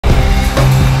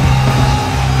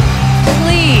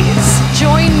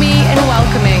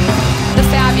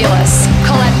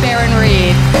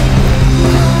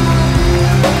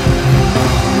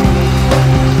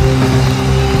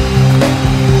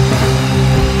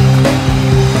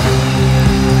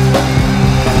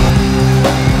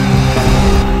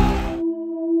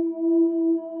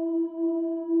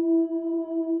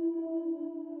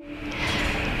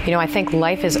You know, I think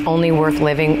life is only worth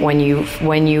living when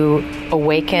you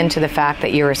awaken to the fact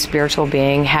that you're a spiritual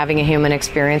being having a human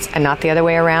experience and not the other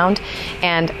way around.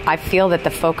 And I feel that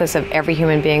the focus of every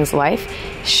human being's life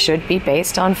should be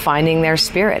based on finding their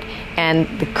spirit. And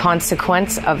the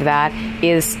consequence of that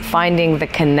is finding the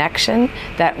connection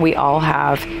that we all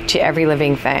have to every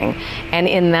living thing. And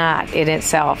in that, in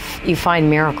itself, you find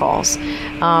miracles.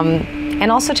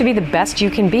 And also to be the best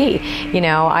you can be. You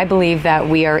know, I believe that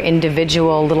we are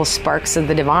individual little sparks of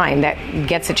the divine that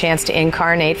gets a chance to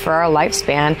incarnate for our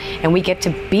lifespan, and we get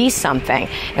to be something,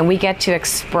 and we get to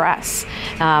express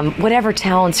whatever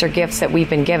talents or gifts that we've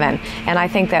been given. And I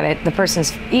think that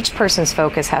each person's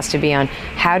focus has to be on,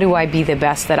 how do I be the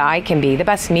best that I can be, the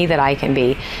best me that I can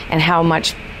be, and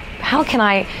how can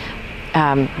I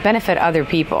benefit other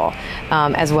people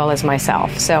as well as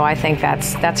myself. So I think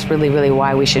that's really, really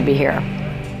why we should be here.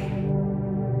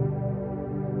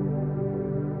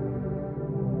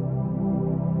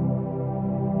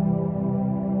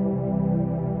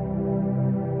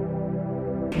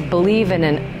 Believe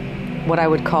in what I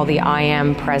would call the I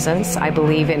am presence. I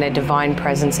believe in a divine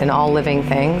presence in all living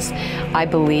things. I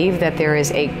believe that there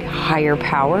is a higher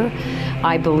power.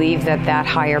 I believe that that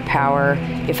higher power,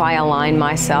 if I align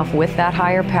myself with that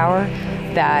higher power,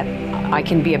 that I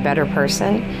can be a better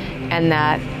person, and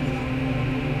that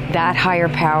higher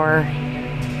power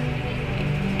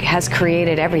has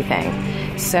created everything.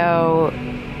 So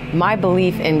my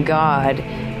belief in God,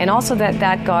 and also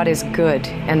that God is good,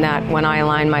 and that when I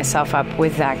align myself up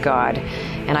with that God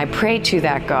and I pray to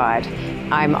that God,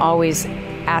 I'm always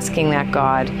asking that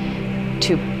God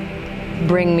to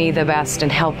bring me the best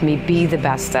and help me be the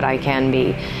best that I can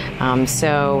be.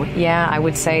 So yeah, I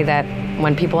would say that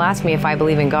when people ask me if I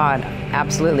believe in God,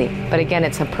 absolutely. But again,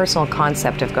 it's a personal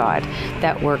concept of God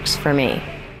that works for me.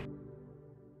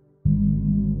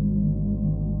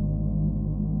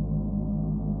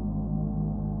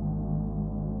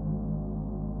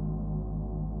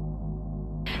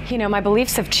 You know, my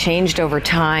beliefs have changed over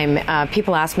time.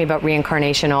 People ask me about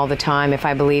reincarnation all the time, if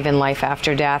I believe in life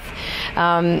after death.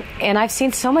 And I've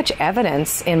seen so much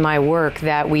evidence in my work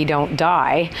that we don't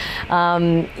die.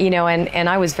 You know, and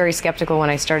I was very skeptical when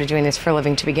I started doing this for a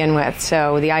living to begin with.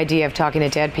 So the idea of talking to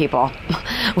dead people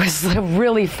was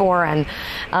really foreign.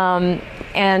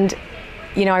 And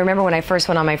you know, I remember when I first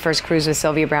went on my first cruise with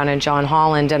Sylvia Browne and John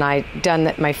Holland, and I'd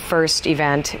done my first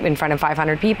event in front of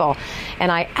 500 people,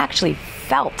 and I actually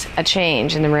felt a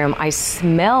change in the room. I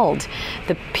smelled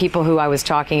the people who I was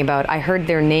talking about. I heard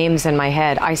their names in my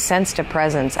head. I sensed a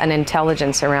presence, an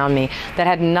intelligence around me that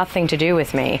had nothing to do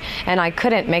with me, and I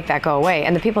couldn't make that go away.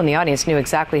 And the people in the audience knew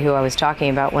exactly who I was talking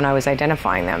about when I was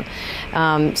identifying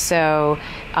them. So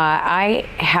I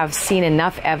have seen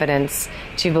enough evidence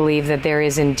to believe that there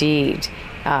is indeed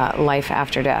life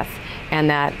after death, and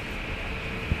that,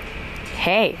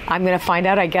 hey, I'm going to find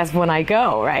out, I guess, when I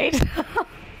go, right?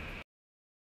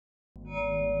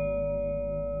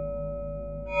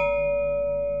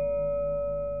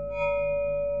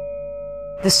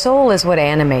 The soul is what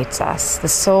animates us. The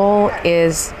soul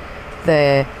is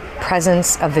the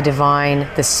presence of the divine,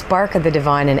 the spark of the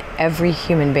divine in every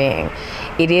human being.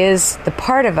 It is the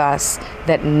part of us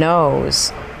that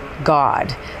knows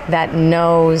God, that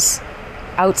knows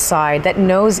outside, that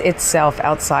knows itself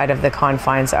outside of the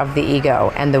confines of the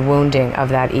ego and the wounding of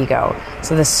that ego.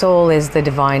 So the soul is the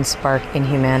divine spark in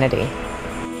humanity.